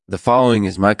The following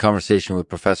is my conversation with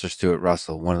Professor Stuart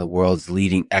Russell, one of the world's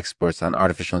leading experts on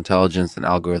artificial intelligence and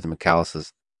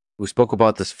algorithmicalysis. We spoke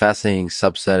about this fascinating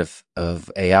subset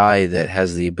of AI that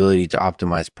has the ability to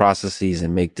optimize processes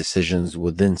and make decisions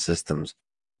within systems.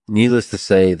 Needless to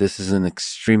say, this is an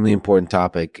extremely important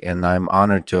topic, and I'm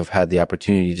honored to have had the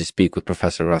opportunity to speak with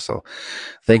Professor Russell.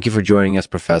 Thank you for joining us,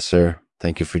 Professor.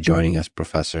 Thank you for joining us,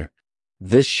 Professor.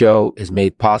 This show is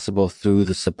made possible through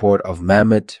the support of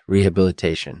Mammoth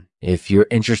Rehabilitation. If you're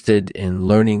interested in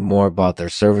learning more about their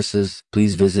services,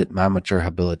 please visit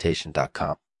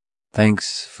mammoth.rehabilitation.com.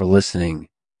 Thanks for listening.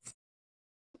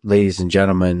 Ladies and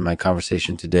gentlemen, my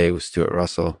conversation today with Stuart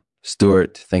Russell.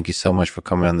 Stuart, thank you so much for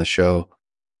coming on the show.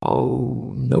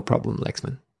 Oh, no problem,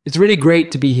 Lexman. It's really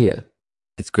great to be here.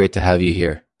 It's great to have you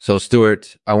here. So,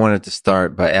 Stuart, I wanted to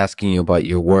start by asking you about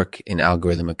your work in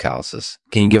algorithmicalysis.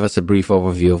 Can you give us a brief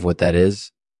overview of what that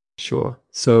is? Sure.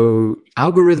 So,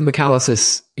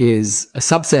 algorithmicalysis is a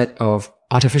subset of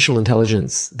artificial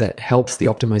intelligence that helps the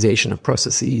optimization of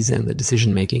processes and the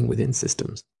decision-making within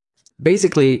systems.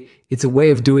 Basically, it's a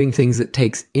way of doing things that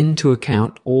takes into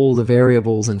account all the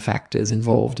variables and factors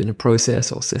involved in a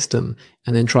process or system,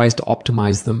 and then tries to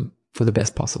optimize them for the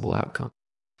best possible outcome.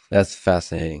 That's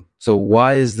fascinating. So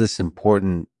why is this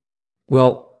important?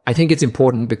 Well, I think it's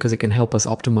important because it can help us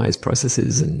optimize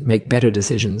processes and make better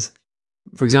decisions.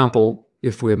 For example,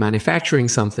 if we're manufacturing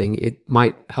something, it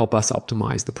might help us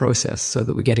optimize the process so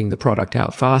that we're getting the product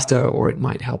out faster, or it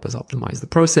might help us optimize the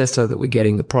process so that we're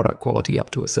getting the product quality up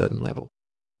to a certain level.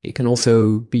 It can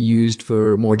also be used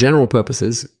for more general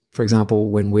purposes. For example,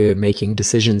 when we're making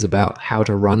decisions about how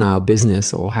to run our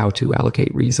business or how to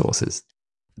allocate resources.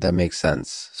 That makes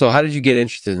sense. So how did you get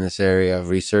interested in this area of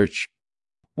research?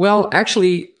 Well,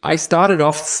 actually, I started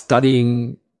off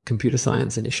studying computer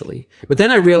science initially. But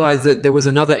then I realized that there was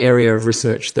another area of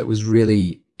research that was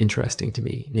really interesting to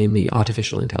me, namely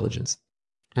artificial intelligence.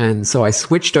 And so I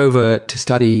switched over to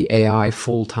study AI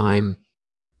full-time.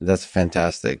 That's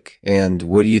fantastic. And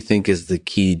what do you think is the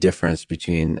key difference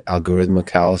between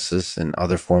algorithmicalysis and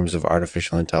other forms of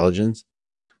artificial intelligence?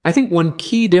 I think one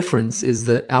key difference is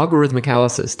that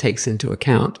algorithmicalysis takes into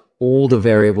account all the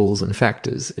variables and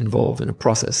factors involved in a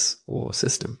process or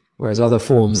system, whereas other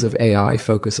forms of AI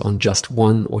focus on just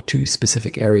one or two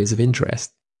specific areas of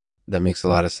interest. That makes a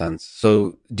lot of sense.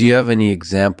 So do you have any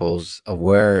examples of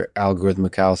where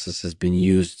algorithmicalysis has been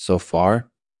used so far?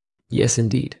 Yes,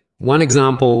 indeed. One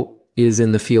example is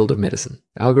in the field of medicine.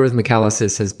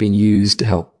 Algorithmicalysis has been used to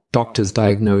help doctors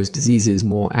diagnose diseases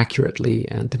more accurately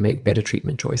and to make better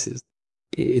treatment choices.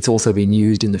 It's also been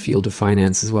used in the field of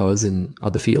finance as well as in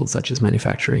other fields such as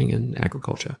manufacturing and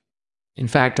agriculture. In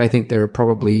fact, I think there are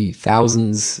probably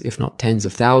thousands, if not tens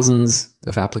of thousands,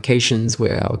 of applications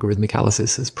where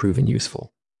algorithmicalysis has proven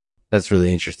useful. That's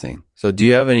really interesting. So do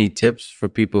you have any tips for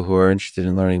people who are interested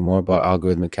in learning more about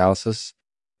algorithmicalysis?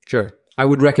 Sure. I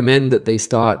would recommend that they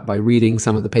start by reading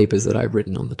some of the papers that I've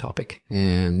written on the topic.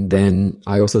 And then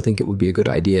I also think it would be a good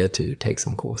idea to take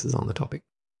some courses on the topic.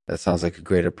 That sounds like a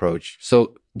great approach.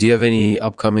 So do you have any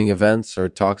upcoming events or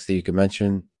talks that you can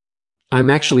mention? I'm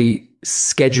actually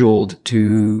scheduled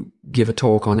to give a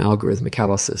talk on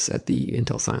algorithmicalysis at the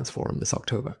Intel Science Forum this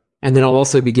October. And then I'll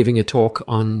also be giving a talk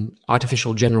on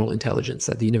artificial general intelligence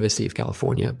at the University of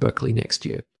California, Berkeley next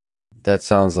year. That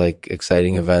sounds like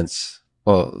exciting events.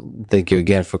 Well, thank you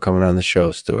again for coming on the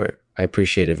show, Stuart. I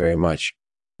appreciate it very much.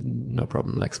 No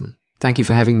problem, Lexman. Thank you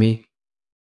for having me.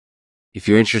 If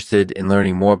you're interested in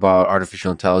learning more about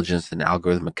artificial intelligence and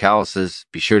algorithmicalysis,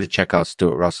 be sure to check out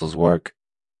Stuart Russell's work.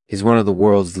 He's one of the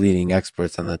world's leading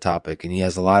experts on the topic, and he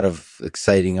has a lot of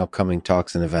exciting upcoming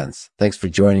talks and events. Thanks for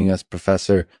joining us,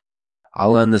 Professor.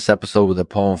 I'll end this episode with a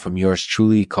poem from yours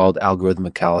truly called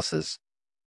Algorithmicalysis.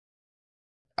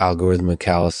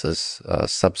 Algorithmicalysis, a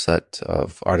subset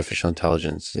of artificial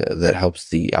intelligence that helps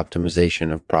the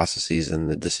optimization of processes and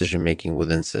the decision-making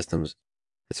within systems.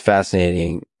 It's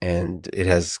fascinating, and it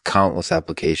has countless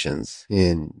applications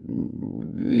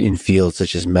in fields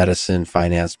such as medicine,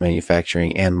 finance,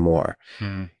 manufacturing, and more.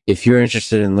 If you're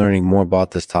interested in learning more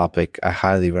about this topic, I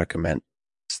highly recommend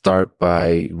start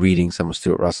by reading some of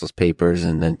Stuart Russell's papers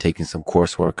and then taking some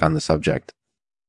coursework on the subject.